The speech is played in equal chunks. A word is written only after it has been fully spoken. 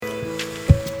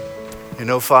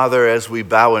Father, as we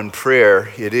bow in prayer,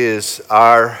 it is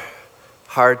our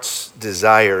heart's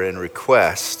desire and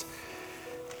request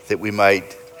that we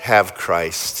might have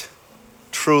Christ,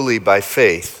 truly by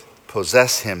faith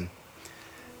possess him,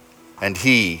 and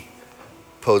he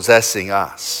possessing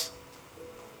us.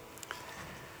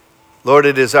 Lord,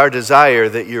 it is our desire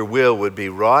that your will would be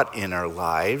wrought in our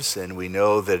lives, and we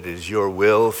know that it is your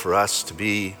will for us to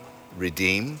be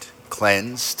redeemed,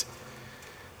 cleansed,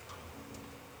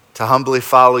 to humbly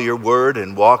follow your word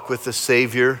and walk with the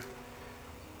Savior,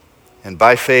 and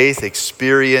by faith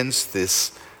experience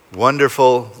this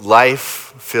wonderful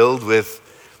life filled with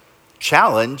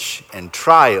challenge and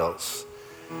trials,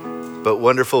 but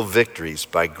wonderful victories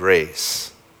by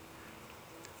grace.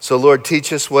 So, Lord,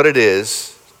 teach us what it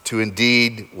is to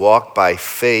indeed walk by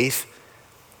faith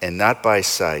and not by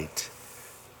sight.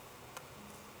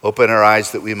 Open our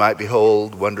eyes that we might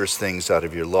behold wondrous things out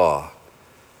of your law.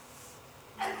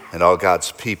 And all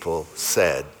God's people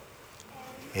said,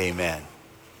 amen.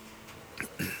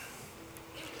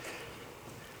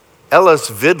 Ellis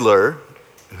Vidler,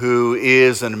 who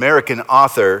is an American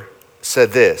author,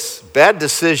 said this: bad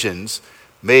decisions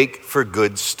make for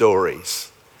good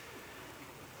stories.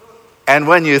 And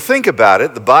when you think about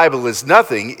it, the Bible is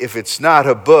nothing if it's not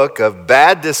a book of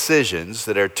bad decisions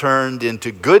that are turned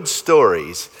into good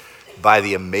stories by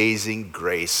the amazing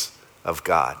grace of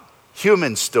God.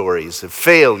 Human stories of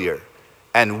failure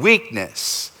and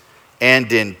weakness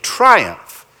and in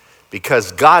triumph,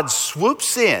 because God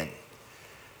swoops in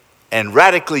and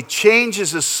radically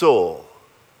changes a soul,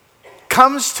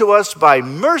 comes to us by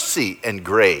mercy and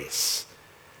grace,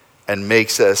 and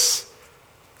makes us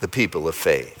the people of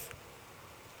faith.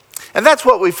 And that's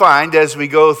what we find as we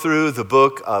go through the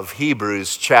book of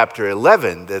Hebrews chapter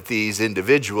 11, that these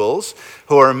individuals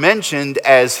who are mentioned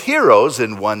as heroes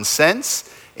in one sense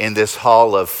in this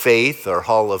hall of faith or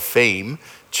hall of fame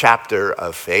chapter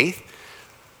of faith,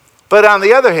 but on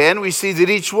the other hand, we see that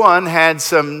each one had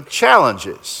some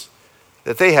challenges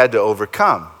that they had to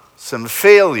overcome, some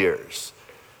failures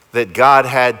that God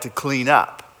had to clean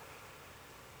up.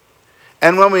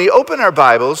 And when we open our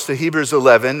Bibles to Hebrews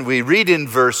 11, we read in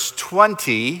verse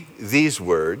 20 these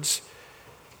words: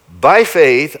 by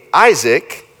faith,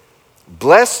 Isaac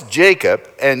blessed Jacob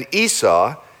and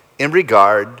Esau in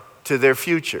regard to their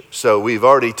future. So we've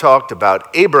already talked about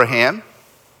Abraham.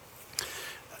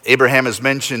 Abraham is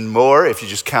mentioned more, if you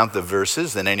just count the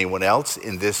verses, than anyone else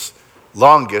in this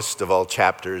longest of all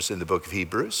chapters in the book of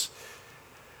Hebrews.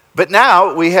 But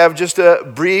now we have just a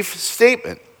brief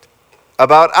statement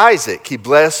about Isaac. He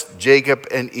blessed Jacob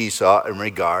and Esau in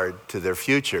regard to their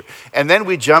future. And then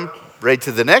we jump right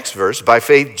to the next verse. By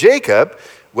faith, Jacob,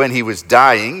 when he was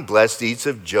dying, blessed each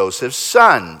of Joseph's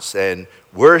sons and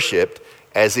worshiped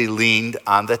as he leaned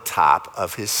on the top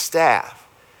of his staff.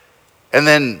 And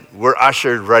then we're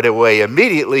ushered right away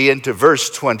immediately into verse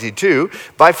 22.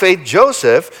 By faith,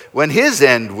 Joseph, when his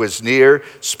end was near,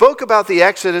 spoke about the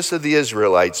exodus of the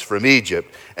Israelites from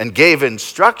Egypt and gave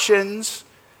instructions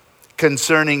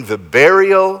concerning the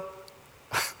burial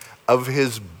of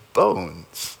his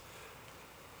bones.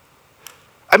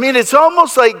 I mean, it's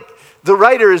almost like the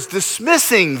writer is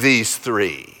dismissing these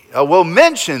three. We'll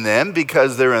mention them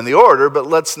because they're in the order, but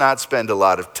let's not spend a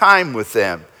lot of time with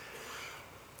them.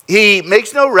 He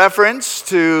makes no reference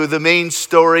to the main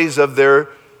stories of their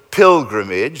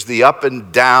pilgrimage, the up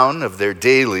and down of their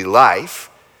daily life,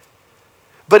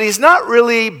 but he's not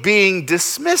really being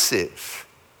dismissive.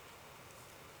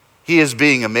 He is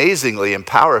being amazingly and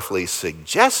powerfully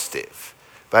suggestive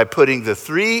by putting the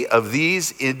three of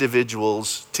these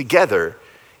individuals together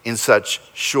in such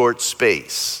short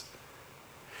space.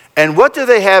 And what do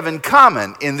they have in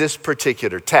common in this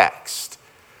particular text?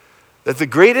 That the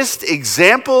greatest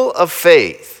example of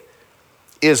faith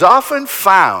is often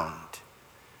found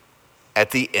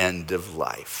at the end of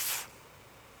life.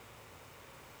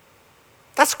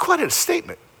 That's quite a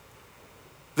statement.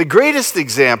 The greatest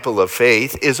example of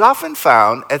faith is often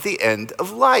found at the end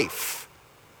of life.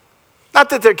 Not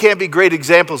that there can't be great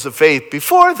examples of faith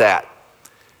before that,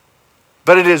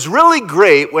 but it is really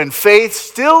great when faith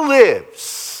still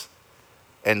lives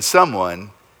and someone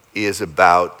is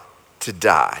about to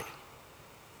die.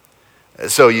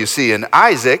 So you see in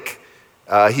Isaac,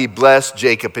 he blessed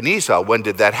Jacob and Esau. When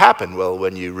did that happen? Well,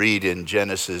 when you read in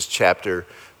Genesis chapter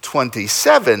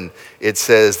 27, it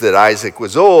says that Isaac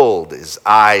was old, his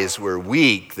eyes were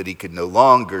weak, that he could no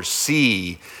longer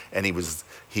see, and he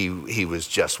was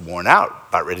just worn out,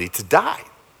 about ready to die.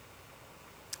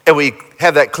 And we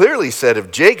have that clearly said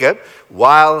of Jacob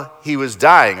while he was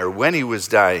dying, or when he was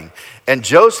dying, and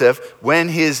Joseph when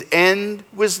his end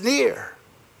was near.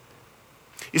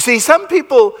 You see, some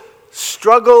people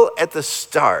struggle at the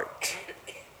start,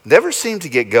 never seem to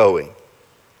get going.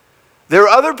 There are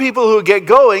other people who get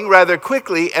going rather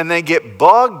quickly and they get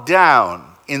bogged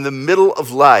down in the middle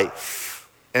of life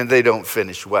and they don't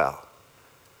finish well.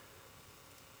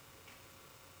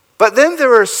 But then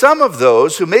there are some of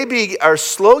those who maybe are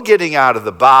slow getting out of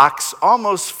the box,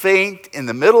 almost faint in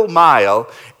the middle mile,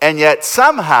 and yet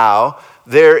somehow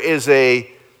there is a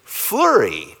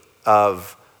flurry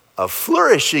of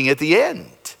flourishing at the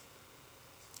end.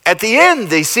 At the end,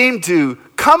 they seem to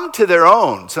come to their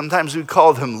own. Sometimes we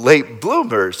call them late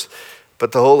bloomers,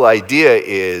 but the whole idea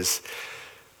is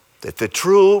that the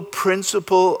true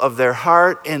principle of their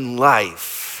heart and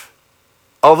life,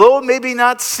 although maybe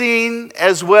not seen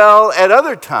as well at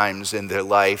other times in their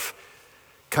life,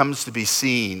 comes to be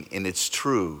seen in its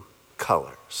true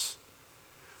colors.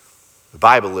 The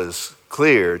Bible is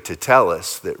clear to tell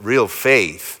us that real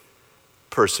faith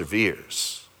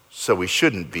perseveres, so we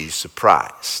shouldn't be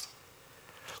surprised.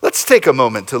 Let's take a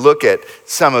moment to look at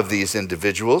some of these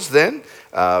individuals then.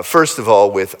 First of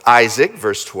all, with Isaac,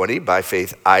 verse 20, by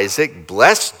faith Isaac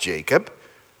blessed Jacob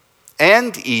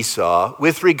and Esau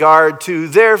with regard to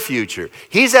their future.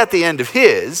 He's at the end of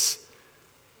his,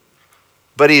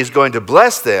 but he is going to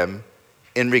bless them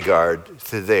in regard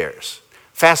to theirs.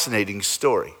 Fascinating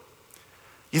story.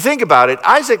 You think about it,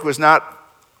 Isaac was not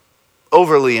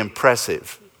overly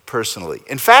impressive personally.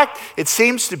 In fact, it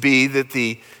seems to be that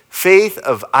the faith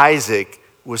of Isaac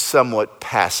was somewhat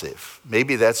passive.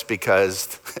 Maybe that's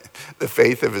because the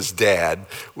faith of his dad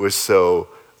was so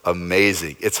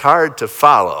amazing. It's hard to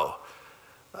follow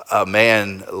a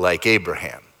man like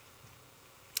Abraham.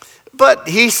 But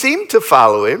he seemed to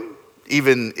follow him,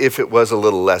 even if it was a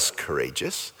little less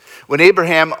courageous. When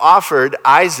Abraham offered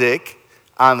Isaac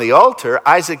on the altar,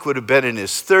 Isaac would have been in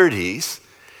his 30s,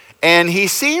 and he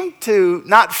seemed to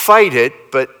not fight it,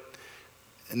 but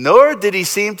nor did he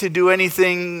seem to do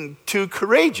anything too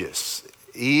courageous.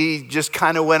 He just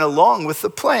kind of went along with the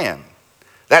plan.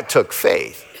 That took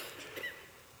faith.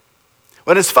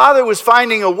 When his father was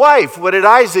finding a wife, what did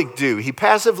Isaac do? He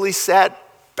passively sat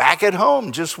back at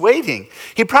home, just waiting.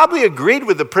 He probably agreed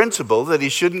with the principle that he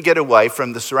shouldn't get a wife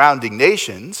from the surrounding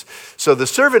nations. So the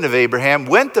servant of Abraham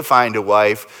went to find a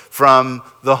wife from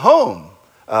the home,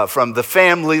 from the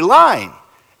family line.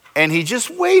 And he just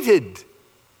waited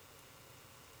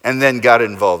and then got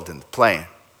involved in the plan.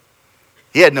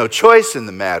 He had no choice in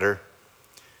the matter,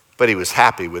 but he was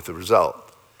happy with the result.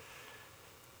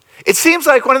 It seems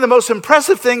like one of the most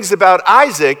impressive things about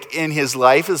Isaac in his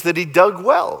life is that he dug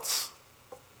wells.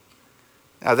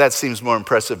 Now that seems more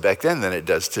impressive back then than it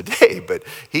does today, but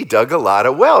he dug a lot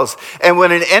of wells. And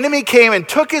when an enemy came and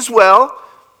took his well,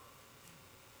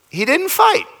 he didn't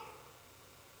fight.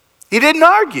 He didn't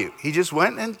argue. He just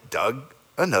went and dug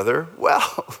another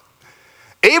well.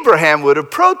 Abraham would have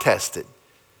protested.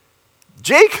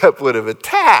 Jacob would have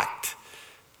attacked.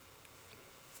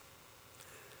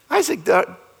 Isaac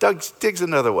digs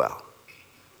another well.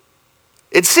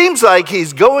 It seems like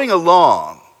he's going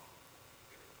along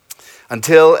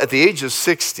until at the age of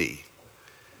 60,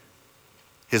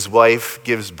 his wife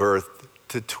gives birth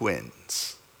to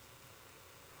twins.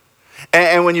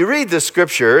 And when you read the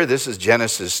scripture, this is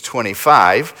Genesis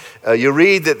 25, you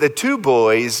read that the two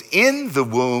boys in the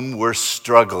womb were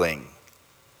struggling.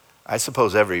 I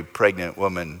suppose every pregnant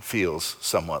woman feels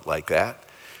somewhat like that.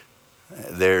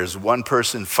 There's one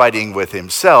person fighting with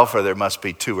himself, or there must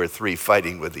be two or three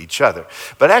fighting with each other.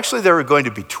 But actually there were going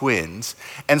to be twins.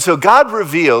 And so God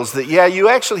reveals that, yeah, you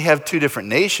actually have two different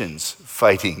nations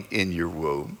fighting in your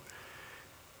womb.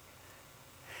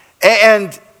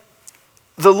 And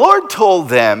the Lord told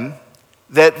them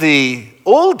that the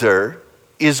older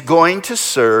is going to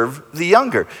serve the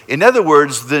younger. In other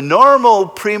words, the normal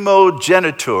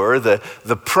primogenitor,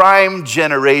 the prime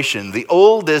generation, the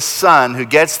oldest son who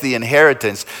gets the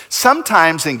inheritance,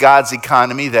 sometimes in God's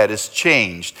economy that is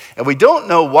changed. And we don't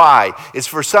know why. It's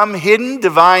for some hidden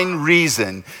divine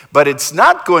reason, but it's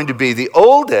not going to be the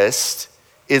oldest,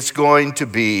 it's going to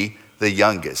be the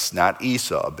youngest, not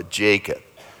Esau, but Jacob,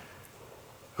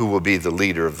 who will be the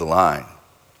leader of the line.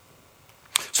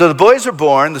 So the boys are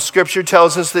born. The scripture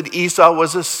tells us that Esau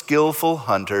was a skillful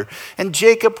hunter and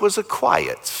Jacob was a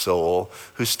quiet soul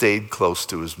who stayed close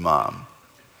to his mom,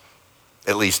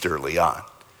 at least early on.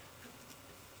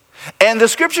 And the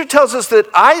scripture tells us that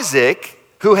Isaac,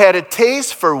 who had a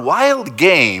taste for wild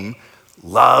game,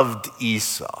 loved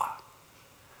Esau.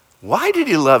 Why did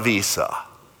he love Esau?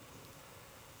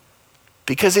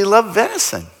 Because he loved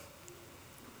venison.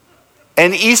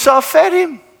 And Esau fed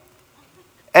him.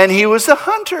 And he was a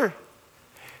hunter.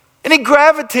 And he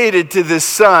gravitated to this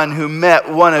son who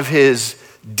met one of his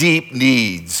deep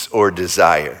needs or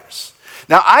desires.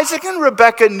 Now, Isaac and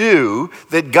Rebekah knew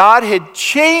that God had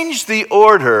changed the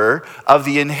order of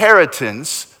the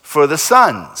inheritance for the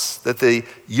sons, that the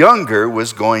younger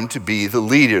was going to be the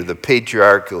leader, the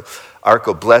patriarchal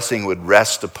blessing would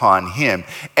rest upon him.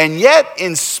 And yet,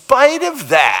 in spite of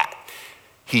that,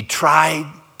 he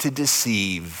tried to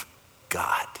deceive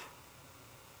God.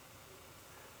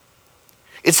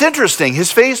 It's interesting,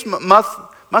 his faith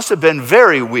must have been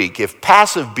very weak, if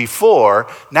passive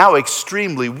before, now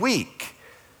extremely weak.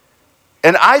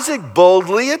 And Isaac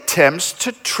boldly attempts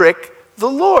to trick the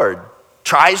Lord,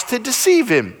 tries to deceive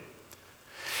him.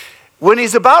 When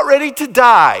he's about ready to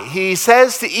die, he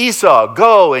says to Esau,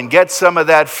 "Go and get some of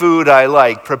that food I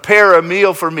like. Prepare a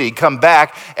meal for me. Come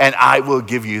back and I will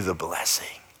give you the blessing."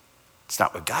 It's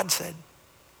not what God said,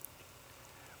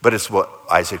 but it's what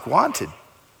Isaac wanted.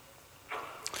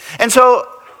 And so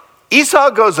Esau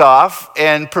goes off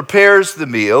and prepares the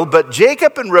meal, but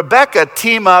Jacob and Rebekah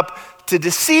team up to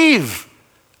deceive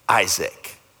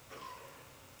Isaac.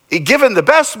 Given the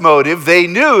best motive, they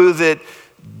knew that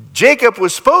Jacob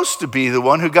was supposed to be the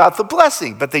one who got the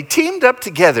blessing, but they teamed up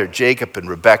together, Jacob and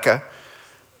Rebekah.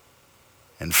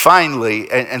 And finally,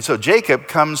 and so Jacob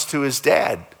comes to his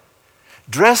dad,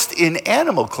 dressed in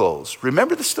animal clothes.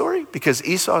 Remember the story? Because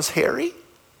Esau's hairy?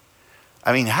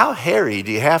 I mean, how hairy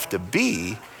do you have to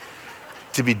be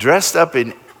dressed up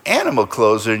in animal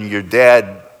clothes and your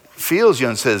dad feels you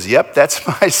and says, "Yep, that's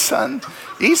my son,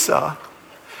 Esau."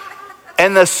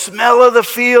 And the smell of the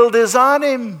field is on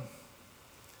him,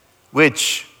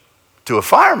 which to a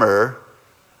farmer,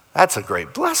 that's a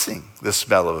great blessing, the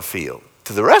smell of a field.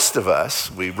 To the rest of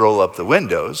us, we roll up the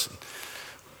windows and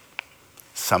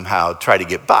somehow try to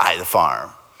get by the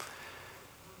farm.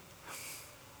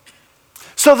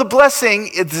 So the blessing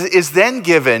is then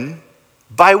given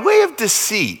by way of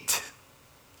deceit.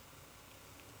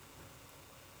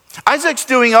 Isaac's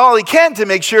doing all he can to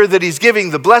make sure that he's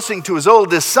giving the blessing to his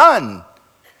oldest son.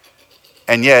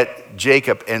 And yet,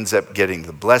 Jacob ends up getting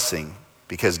the blessing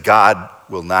because God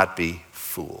will not be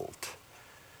fooled.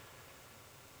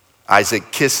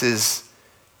 Isaac kisses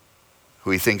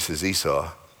who he thinks is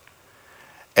Esau,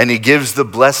 and he gives the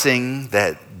blessing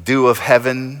that dew of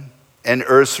heaven and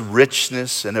earth's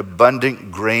richness and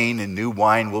abundant grain and new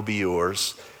wine will be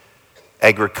yours,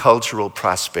 agricultural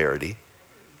prosperity.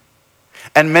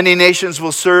 And many nations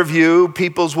will serve you,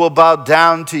 peoples will bow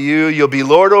down to you, you'll be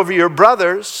lord over your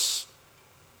brothers,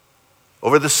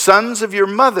 over the sons of your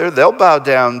mother, they'll bow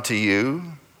down to you.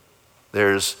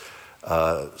 There's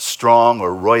strong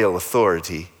or royal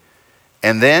authority.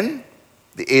 And then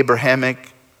the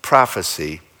Abrahamic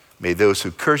prophecy, may those who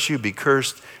curse you be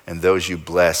cursed, and those you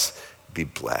bless be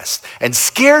blessed. And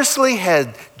scarcely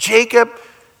had Jacob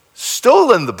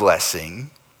stolen the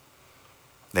blessing,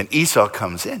 then Esau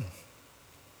comes in.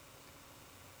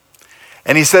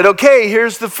 And he said, "Okay,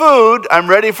 here's the food. I'm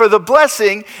ready for the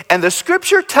blessing." And the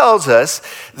scripture tells us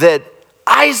that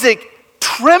Isaac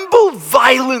trembled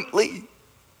violently.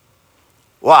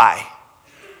 Why?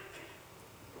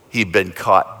 He'd been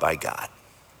caught by God.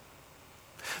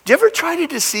 Do you ever try to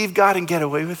deceive God and get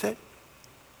away with it?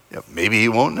 Maybe he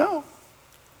won't know.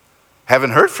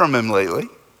 Haven't heard from him lately.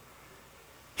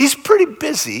 He's pretty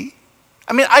busy.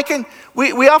 I mean,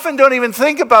 we often don't even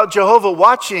think about Jehovah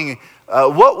watching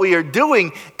what we are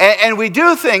doing, and we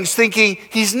do things thinking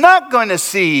he's not going to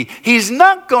see, he's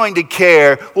not going to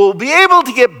care, we'll be able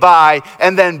to get by,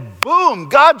 and then boom,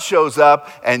 God shows up,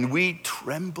 and we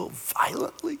tremble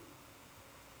violently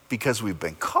because we've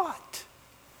been caught.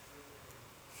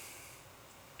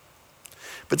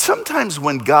 But sometimes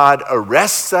when God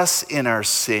arrests us in our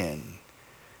sin,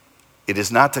 it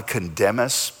is not to condemn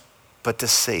us, but to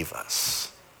save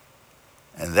us.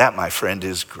 And that, my friend,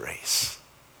 is grace.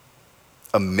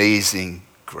 Amazing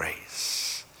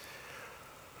grace.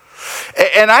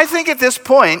 And I think at this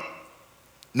point,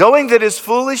 knowing that his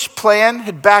foolish plan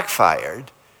had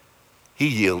backfired, he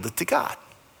yielded to God.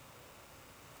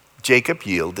 Jacob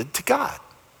yielded to God.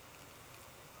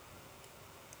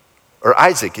 Or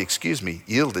Isaac,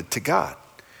 yielded to God.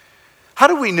 How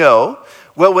do we know?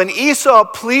 Well, when Esau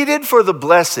pleaded for the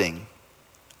blessing,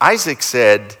 Isaac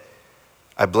said,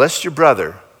 "I blessed your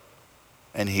brother,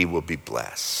 and he will be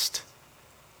blessed."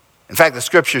 In fact, the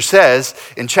scripture says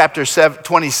in chapter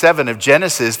 27 of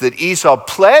Genesis that Esau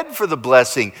pled for the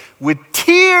blessing with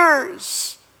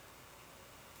tears,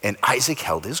 and Isaac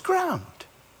held his ground.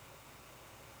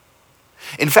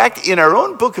 In fact, in our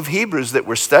own book of Hebrews that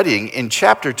we're studying, in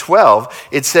chapter 12,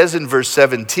 it says in verse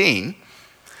 17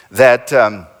 that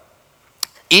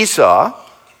Esau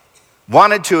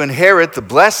wanted to inherit the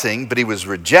blessing, but he was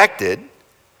rejected,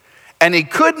 and he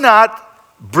could not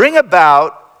bring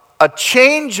about a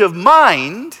change of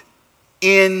mind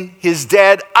in his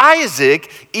dad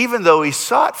Isaac, even though he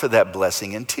sought for that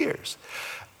blessing in tears.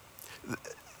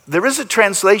 There is a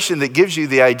translation that gives you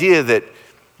the idea that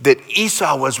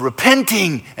Esau was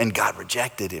repenting and God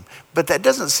rejected him. But that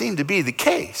doesn't seem to be the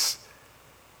case.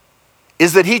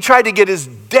 Is that he tried to get his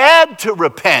dad to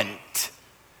repent.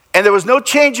 And there was no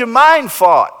change of mind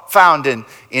found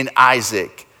in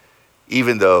Isaac,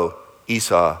 even though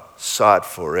Esau sought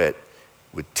for it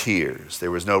with tears. There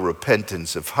was no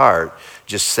repentance of heart,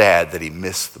 just sad that he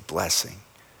missed the blessing.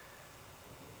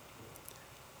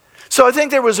 So I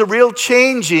think there was a real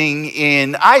changing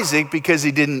in Isaac because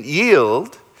he didn't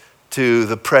yield to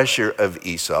the pressure of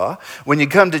Esau. When you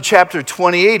come to chapter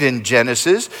 28 in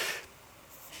Genesis,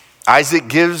 Isaac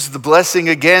gives the blessing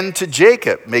again to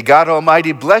Jacob. May God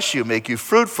Almighty bless you, make you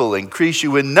fruitful, increase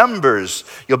you in numbers.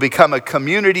 You'll become a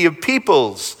community of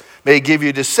peoples. May he give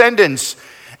you descendants.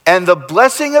 And the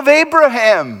blessing of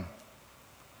Abraham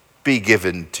be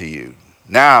given to you.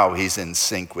 Now he's in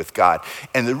sync with God.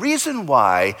 And the reason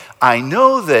why I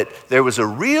know that there was a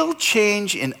real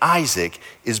change in Isaac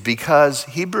is because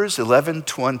Hebrews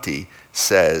 11:20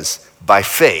 says, by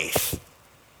faith,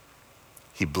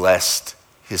 he blessed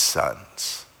his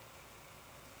sons.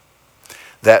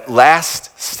 That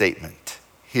last statement,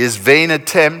 his vain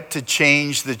attempt to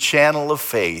change the channel of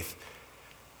faith,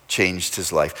 changed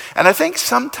his life. And I think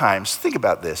sometimes, think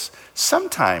about this,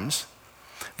 sometimes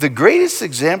the greatest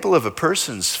example of a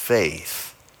person's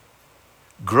faith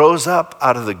grows up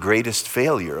out of the greatest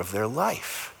failure of their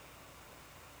life.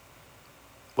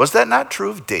 Was that not true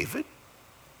of David?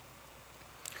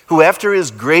 Who after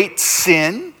his great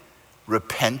sin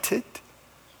repented.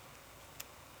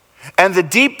 And the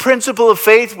deep principle of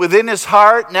faith within his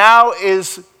heart now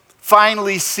is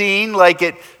finally seen like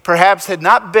it perhaps had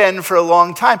not been for a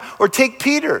long time. Or take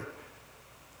Peter,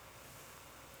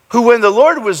 who when the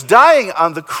Lord was dying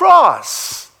on the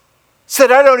cross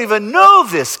said, I don't even know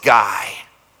this guy.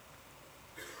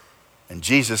 And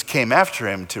Jesus came after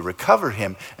him to recover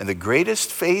him. And the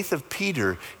greatest faith of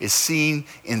Peter is seen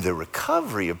in the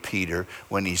recovery of Peter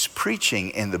when he's preaching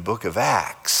in the book of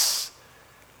Acts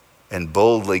and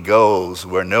boldly goes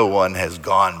where no one has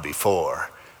gone before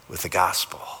with the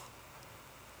gospel.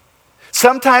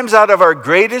 Sometimes out of our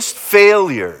greatest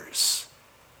failures,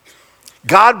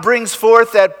 God brings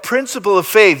forth that principle of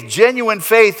faith, genuine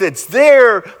faith that's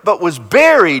there but was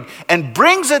buried, and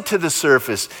brings it to the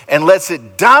surface and lets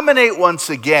it dominate once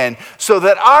again so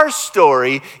that our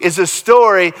story is a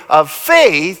story of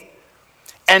faith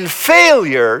and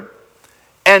failure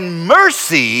and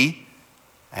mercy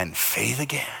and faith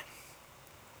again.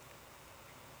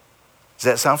 Does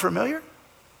that sound familiar?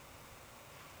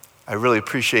 I really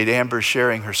appreciate Amber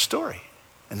sharing her story,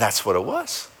 and that's what it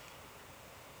was.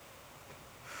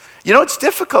 You know, it's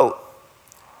difficult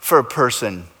for a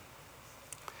person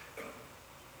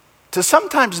to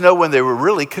sometimes know when they were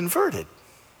really converted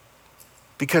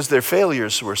because their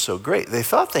failures were so great. They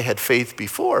thought they had faith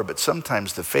before, but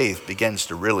sometimes the faith begins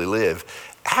to really live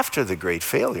after the great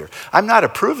failure. I'm not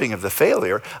approving of the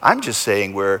failure. I'm just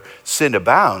saying where sin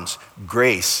abounds,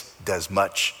 grace does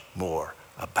much more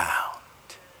abound.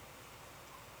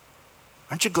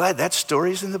 Aren't you glad that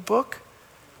story's in the book?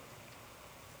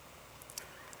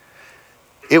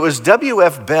 It was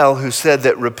W.F. Bell who said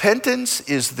that repentance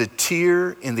is the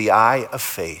tear in the eye of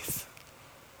faith.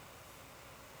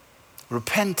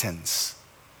 Repentance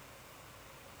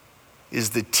is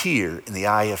the tear in the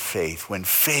eye of faith. When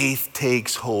faith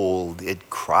takes hold, it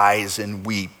cries and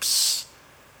weeps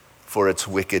for its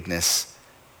wickedness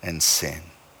and sin.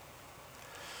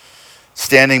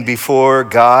 Standing before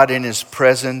God in his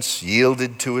presence,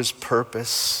 yielded to his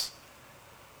purpose,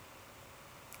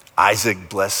 Isaac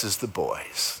blesses the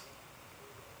boys,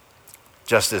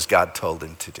 just as God told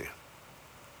him to do.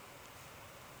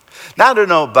 Now, I don't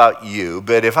know about you,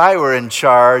 but if I were in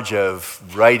charge of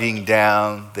writing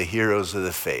down the heroes of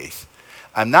the faith,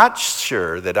 I'm not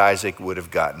sure that Isaac would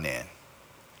have gotten in.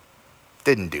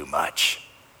 Didn't do much.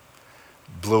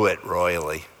 Blew it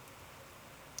royally.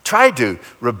 Tried to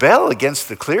rebel against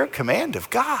the clear command of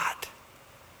God.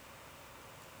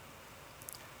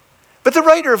 But the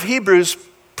writer of Hebrews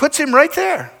puts him right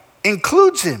there,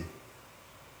 includes him,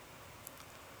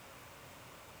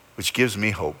 which gives me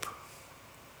hope.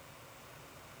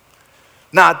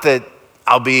 Not that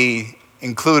I'll be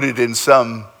included in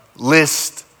some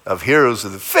list of heroes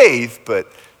of the faith,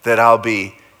 but that I'll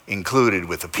be included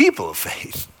with the people of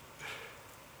faith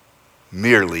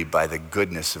merely by the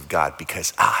goodness of God,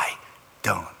 because I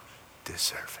don't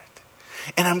deserve it.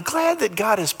 And I'm glad that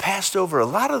God has passed over a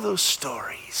lot of those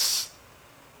stories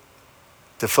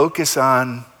to focus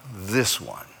on this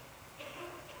one.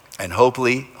 And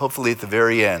hopefully at the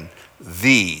very end,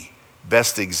 the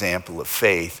best example of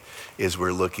faith is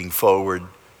we're looking forward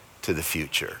to the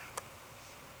future,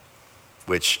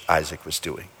 which Isaac was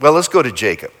doing. Well, let's go to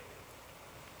Jacob.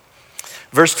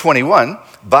 Verse 21,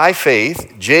 by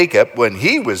faith, Jacob, when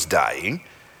he was dying,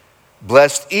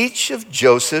 blessed each of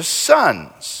Joseph's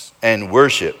sons and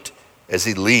worshiped as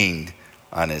he leaned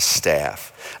on his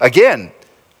staff. Again,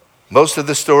 most of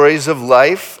the stories of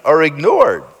life are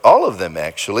ignored, all of them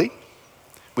actually.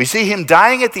 We see him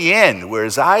dying at the end where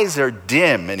his eyes are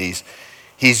dim and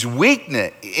he's weak.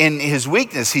 In his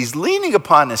weakness, he's leaning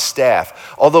upon his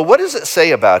staff. Although what does it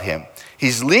say about him?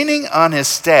 He's leaning on his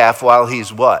staff while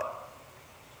he's what?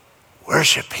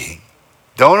 Worshiping.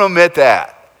 Don't omit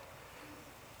that.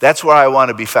 That's where I want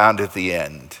to be found at the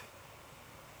end.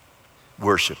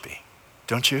 Worshiping.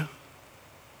 Don't you?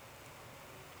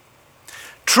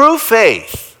 True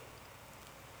faith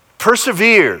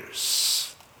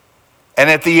perseveres, and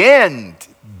at the end,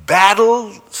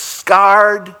 battled,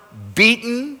 scarred,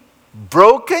 beaten,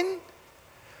 broken,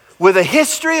 with a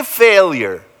history of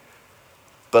failure,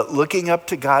 but looking up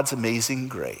to God's amazing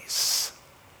grace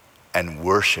and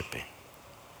worshiping.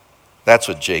 That's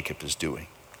what Jacob is doing.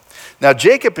 Now,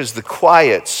 Jacob is the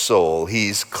quiet soul.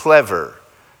 He's clever,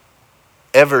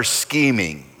 ever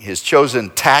scheming. His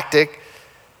chosen tactic,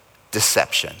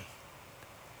 deception.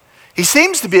 He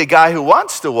seems to be a guy who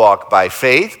wants to walk by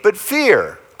faith, but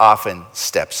fear often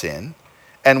steps in.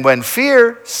 And when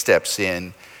fear steps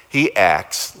in, he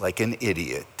acts like an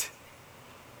idiot.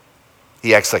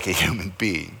 He acts like a human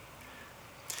being.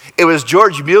 It was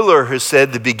George Mueller who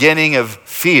said the beginning of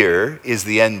fear is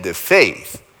the end of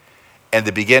faith, and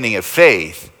the beginning of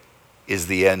faith is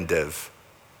the end of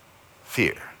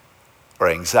fear or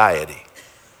anxiety.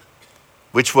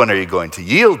 Which one are you going to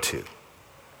yield to?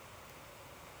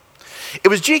 It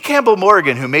was G. Campbell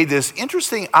Morgan who made this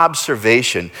interesting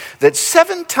observation that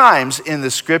 7 times in the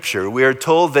scripture we are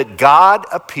told that God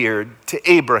appeared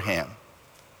to Abraham.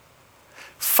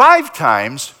 5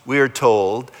 times we are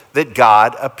told that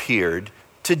God appeared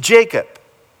to Jacob.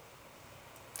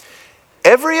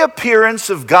 Every appearance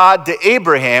of God to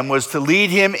Abraham was to lead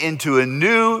him into a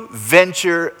new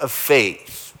venture of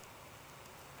faith.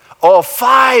 All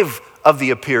 5 of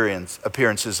the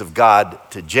appearances of God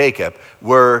to Jacob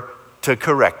were to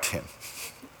correct him,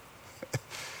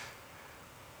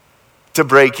 to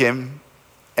break him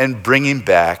and bring him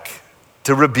back,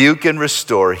 to rebuke and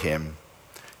restore him,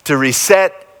 to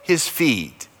reset his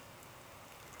feet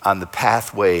on the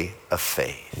pathway of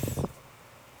faith.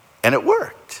 And it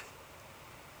worked.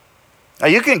 Now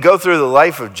you can go through the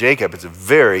life of Jacob. It's a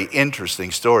very interesting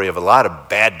story of a lot of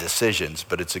bad decisions,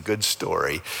 but it's a good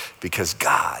story because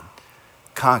God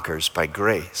conquers by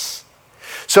grace.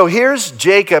 So here's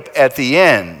Jacob at the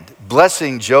end,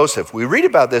 blessing Joseph. We read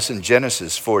about this in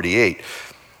Genesis 48.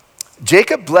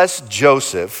 Jacob blessed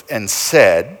Joseph and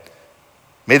said,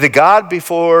 "May the God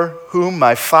before whom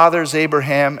my fathers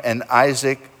Abraham and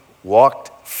Isaac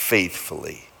walked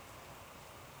faithfully."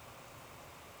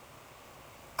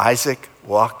 Isaac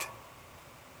walked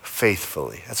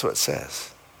faithfully. That's what it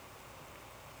says.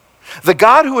 "The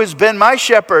God who has been my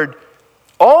shepherd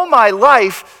all my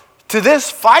life to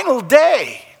this final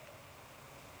day.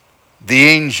 The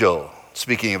angel,"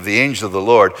 speaking of the angel of the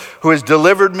Lord, "who has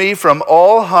delivered me from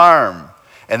all harm."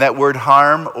 And that word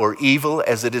harm or evil,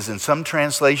 as it is in some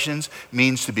translations,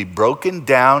 means to be broken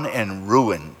down and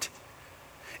ruined.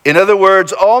 In other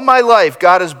words, all my life,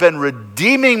 God has been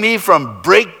redeeming me from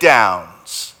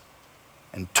breakdowns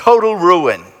and total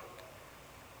ruin.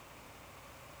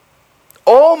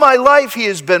 All my life, he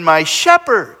has been my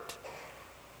shepherd.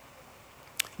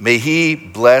 May he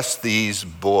bless these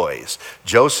boys.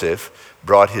 Joseph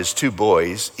brought his 2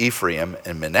 boys, Ephraim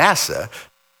and Manasseh,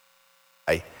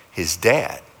 by his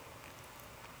dad.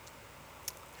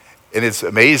 And it's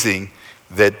amazing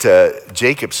that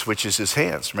Jacob switches his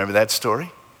hands. Remember that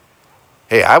story?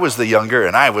 Hey, I was the younger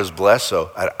and I was blessed,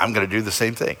 so I'm going to do the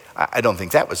same thing. I don't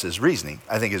think that was his reasoning.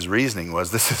 I think his reasoning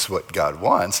was this is what God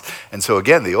wants. And so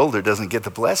again, the older doesn't get the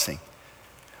blessing.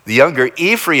 The younger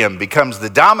Ephraim becomes the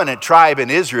dominant tribe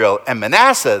in Israel, and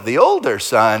Manasseh, the older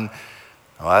son,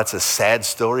 well, that's a sad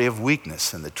story of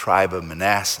weakness in the tribe of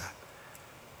Manasseh.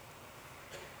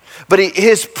 But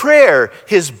his prayer,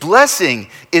 his blessing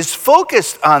is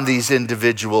focused on these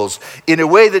individuals in a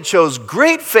way that shows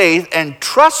great faith and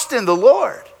trust in the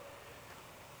Lord.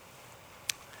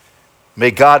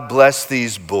 May God bless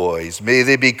these boys. May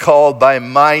they be called by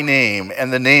my name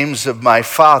and the names of my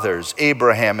fathers,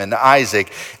 Abraham and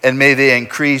Isaac, and may they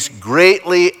increase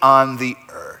greatly on the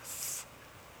earth.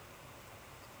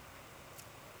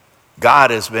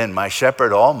 God has been my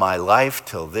shepherd all my life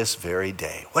till this very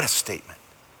day. What a statement.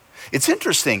 It's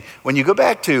interesting, when you go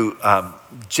back to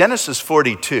Genesis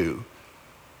 42,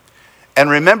 and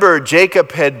remember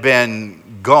Jacob had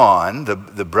been gone.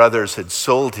 The brothers had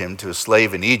sold him to a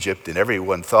slave in Egypt, and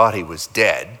everyone thought he was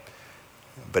dead,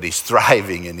 but he's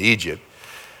thriving in Egypt.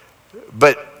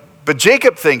 But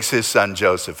Jacob thinks his son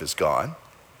Joseph is gone.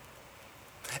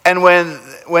 And when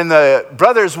the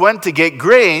brothers went to get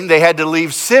grain, they had to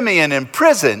leave Simeon in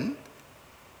prison.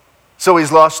 So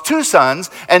he's lost two sons,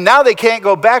 and now they can't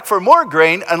go back for more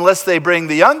grain unless they bring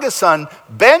the youngest son,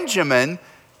 Benjamin.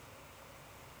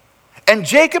 And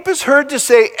Jacob is heard to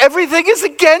say, everything is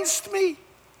against me.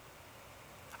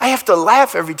 I have to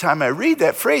laugh every time I read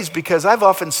that phrase because I've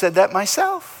often said that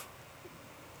myself.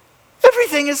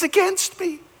 Everything is against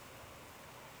me.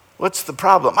 What's the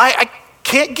problem? I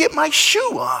can't get my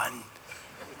shoe on.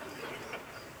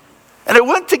 And I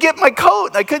went to get my coat,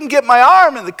 and I couldn't get my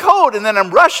arm in the coat, and then I'm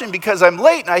rushing because I'm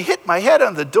late, and I hit my head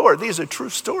on the door. These are true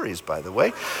stories, by the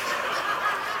way.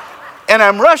 And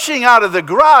I'm rushing out of the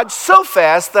garage so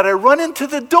fast that I run into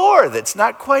the door that's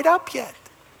not quite up yet.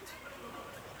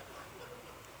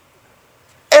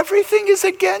 Everything is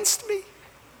against me.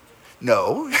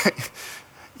 No,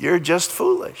 you're just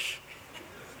foolish.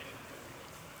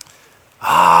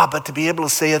 But to be able to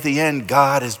say at the end,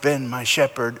 God has been my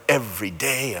shepherd every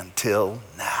day until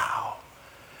now.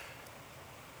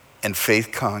 And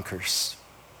faith conquers.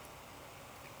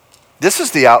 This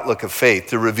is the outlook of faith,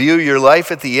 to review your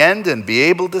life at the end and be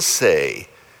able to say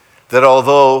that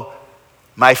although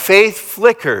my faith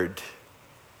flickered,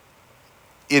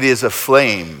 it is a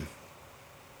flame,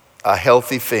 a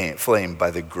healthy flame by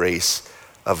the grace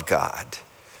of God.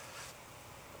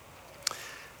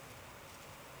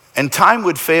 And time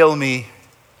would fail me,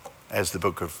 as the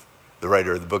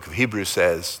writer of the book of Hebrews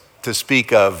says, to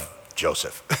speak of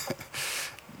Joseph.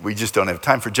 We just don't have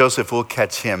time for Joseph. We'll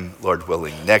catch him, Lord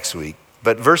willing, next week.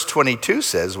 But verse 22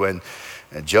 says, when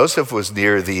Joseph was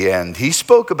near the end, he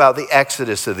spoke about the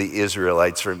exodus of the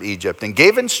Israelites from Egypt and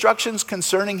gave instructions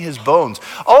concerning his bones.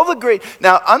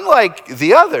 Now, unlike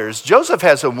the others, Joseph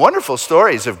has some wonderful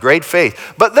stories of great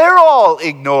faith, but they're all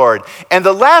ignored. And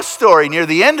the last story near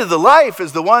the end of the life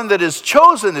is the one that is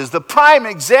chosen as the prime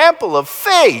example of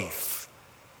faith.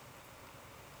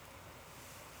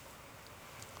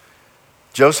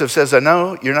 Joseph says, I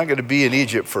know you're not going to be in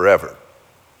Egypt forever.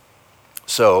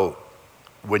 So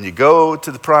when you go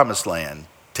to the promised land,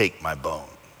 take my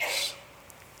bones.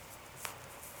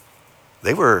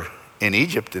 They were in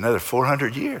Egypt another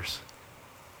 400 years.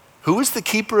 Who was the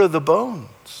keeper of the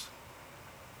bones?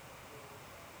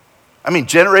 I'm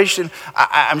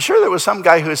sure there was some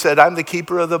guy who said, I'm the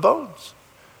keeper of the bones.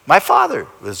 My father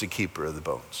was the keeper of the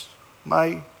bones.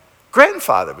 My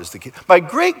grandfather was the keeper. My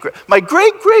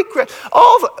great-great-great.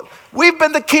 We've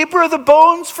been the keeper of the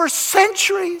bones for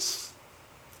centuries.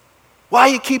 Why are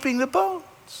you keeping the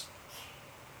bones?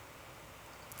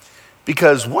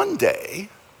 Because one day,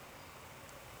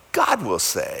 God will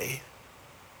say,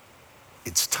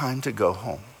 it's time to go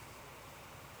home.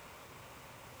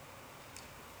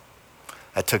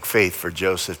 It took faith for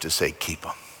Joseph to say, keep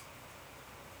them.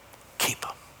 Keep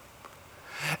them.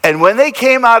 And when they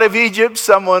came out of Egypt,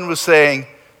 someone was saying,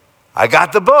 I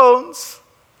got the bones.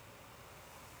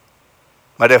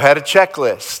 Might have had a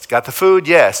checklist. Got the food?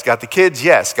 Yes. Got the kids?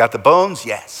 Yes. Got the bones?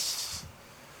 Yes.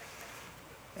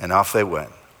 And off they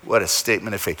went. What a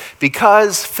statement of faith.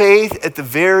 Because faith at the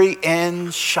very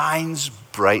end shines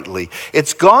brightly.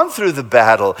 It's gone through the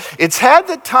battle. It's had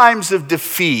the times of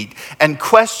defeat and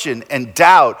question and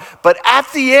doubt. But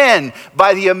at the end,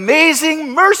 by the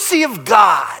amazing mercy of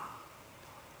God,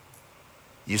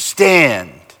 you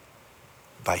stand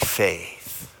by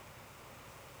faith.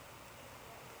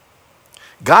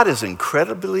 God is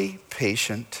incredibly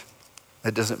patient.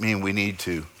 That doesn't mean we need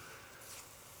to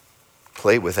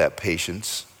play with that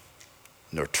patience,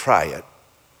 nor try it.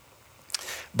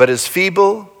 But as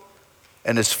feeble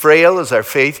and as frail as our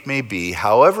faith may be,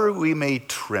 however we may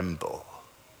tremble,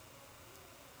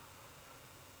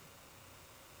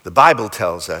 the Bible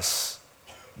tells us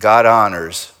God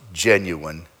honors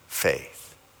genuine faith.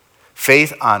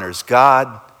 Faith honors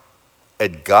God,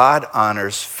 and God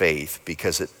honors faith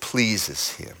because it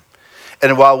pleases him.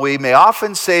 And while we may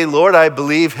often say, Lord, I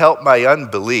believe, help my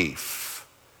unbelief,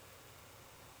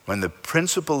 when the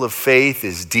principle of faith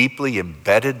is deeply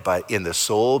embedded in the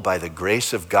soul by the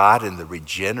grace of God and the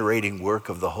regenerating work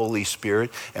of the Holy Spirit,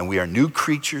 and we are new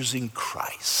creatures in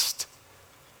Christ,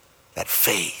 that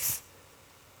faith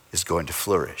is going to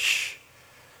flourish.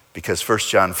 Because 1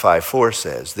 John 5:4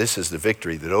 says, this is the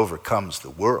victory that overcomes the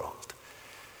world,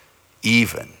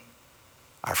 even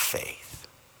our faith.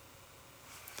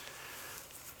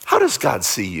 How does God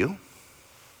see you?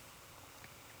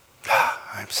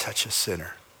 I'm such a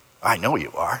sinner. I know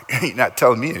you are. You're not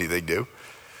telling me anything, do?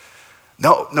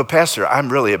 No, Pastor,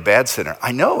 I'm really a bad sinner.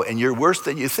 I know, and you're worse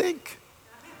than you think.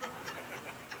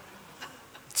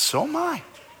 So am I.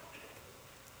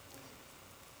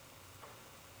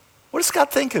 What does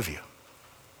God think of you?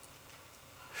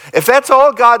 If that's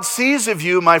all God sees of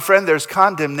you, my friend, there's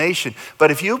condemnation.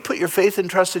 But if you put your faith and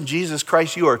trust in Jesus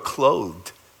Christ, you are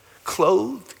clothed,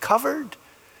 covered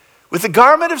with the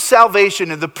garment of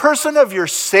salvation in the person of your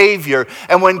Savior.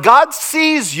 And when God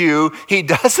sees you, he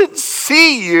doesn't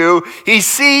see you, he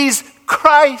sees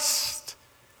Christ.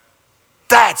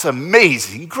 That's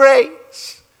amazing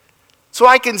grace. So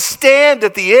I can stand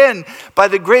at the end by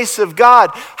the grace of God.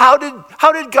 How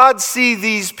did God see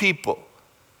these people?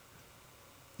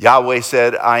 Yahweh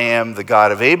said, I am the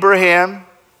God of Abraham.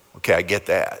 Okay, I get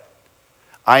that.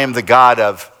 I am the God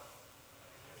of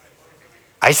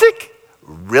Isaac?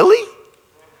 Really?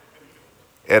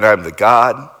 And I'm the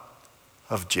God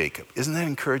of Jacob. Isn't that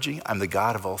encouraging? I'm the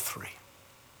God of all three.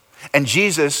 And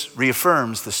Jesus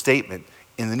reaffirms the statement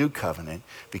in the new covenant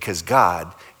because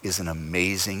God is an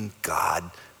amazing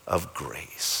God of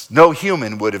grace. No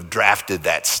human would have drafted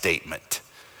that statement.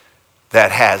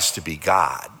 That has to be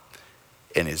God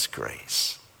and his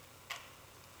grace.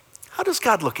 How does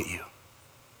God look at you?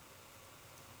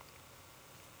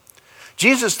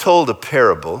 Jesus told a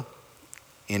parable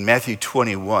in Matthew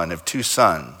 21 of two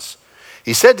sons.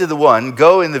 He said to the one,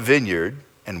 go in the vineyard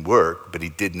and work, but he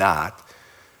did not.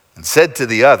 And said to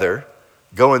the other,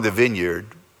 go in the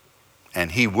vineyard,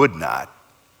 and he would not,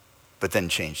 but then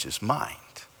changed his mind.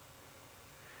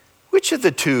 Which of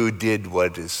the two did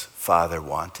what his father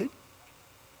wanted?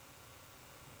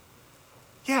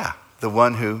 Yeah, the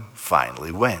one who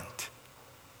finally went.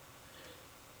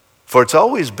 For it's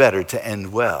always better to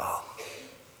end well.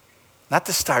 Not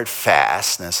to start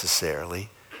fast necessarily,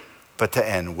 but to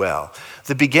end well.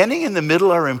 The beginning and the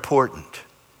middle are important,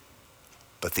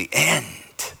 but the end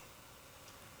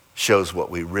shows what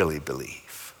we really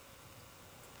believe.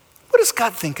 What does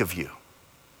God think of you?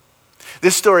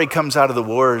 This story comes out of the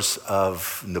wars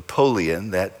of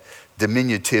Napoleon, that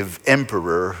diminutive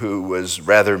emperor who was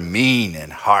rather mean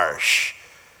and harsh.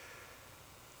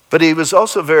 But he was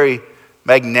also very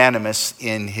magnanimous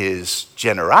in his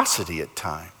generosity at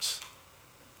times.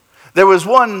 There was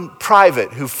one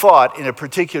private who fought in a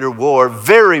particular war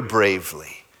very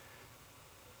bravely.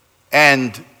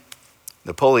 And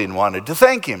Napoleon wanted to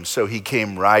thank him, so he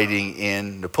came riding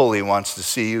in. Napoleon wants to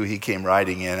see you. He came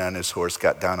riding in on his horse,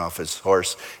 got down off his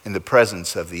horse in the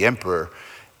presence of the emperor.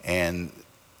 And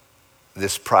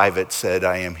this private said,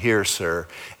 I am here, sir.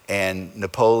 And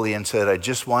Napoleon said, I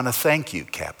just want to thank you,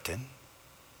 Captain,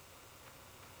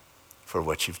 for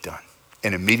what you've done.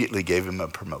 And immediately gave him a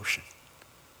promotion.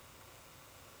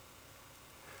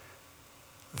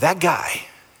 That guy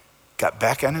got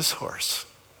back on his horse,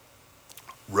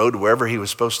 rode wherever he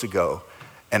was supposed to go,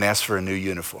 and asked for a new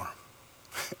uniform.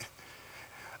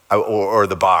 or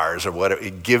the bars or whatever.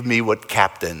 Give me what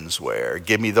captains wear.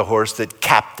 Give me the horse that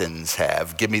captains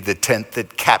have. Give me the tent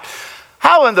that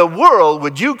How in the world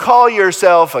would you call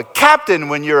yourself a captain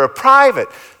when you're a private?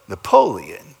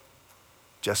 Napoleon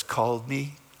just called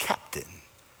me captain,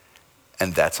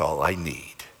 and that's all I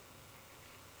need.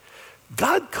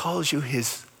 God calls you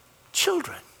his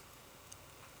children.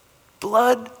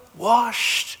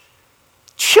 Blood-washed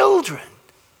children.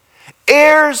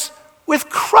 Heirs with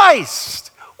Christ.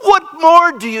 What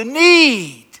more do you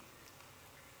need?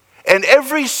 And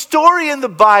every story in the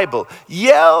Bible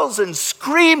yells and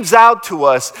screams out to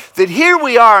us that here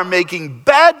we are making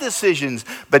bad decisions,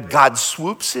 but God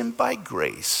swoops in by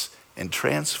grace and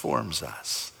transforms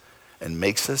us and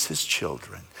makes us his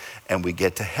children. And we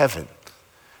get to heaven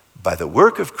by the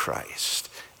work of Christ,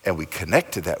 and we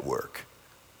connect to that work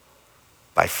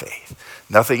by faith.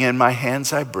 Nothing in my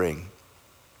hands I bring,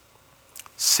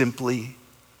 simply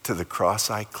to the cross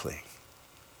I cling.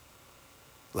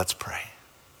 Let's pray.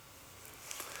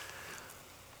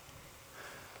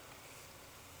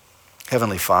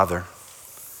 Heavenly Father,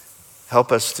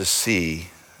 help us to see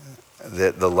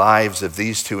that the lives of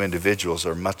these two individuals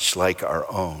are much like our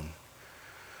own.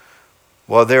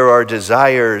 While there are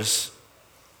desires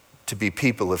to be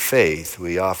people of faith,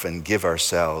 we often give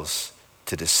ourselves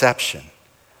to deception.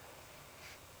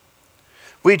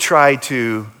 We try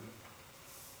to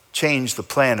change the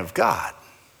plan of God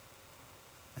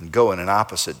and go in an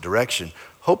opposite direction,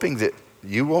 hoping that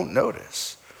you won't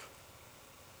notice.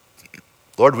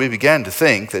 Lord, we began to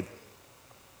think that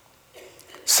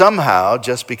somehow,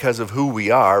 just because of who we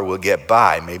are, we'll get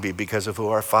by, maybe because of who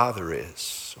our father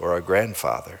is or our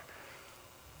grandfather.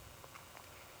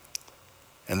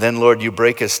 And then, Lord, you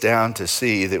break us down to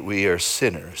see that we are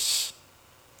sinners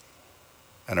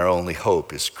and our only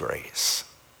hope is grace.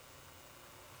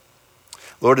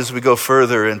 Lord, as we go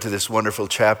further into this wonderful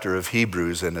chapter of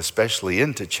Hebrews, and especially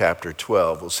into chapter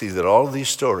 12, we'll see that all of these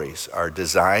stories are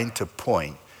designed to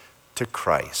point to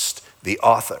Christ, the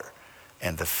author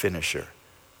and the finisher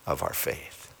of our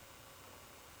faith.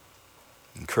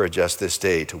 Encourage us this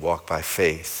day to walk by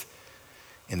faith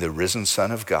in the risen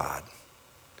Son of God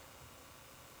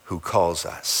who calls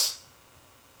us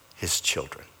his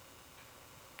children.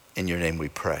 In your name we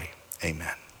pray.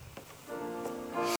 Amen.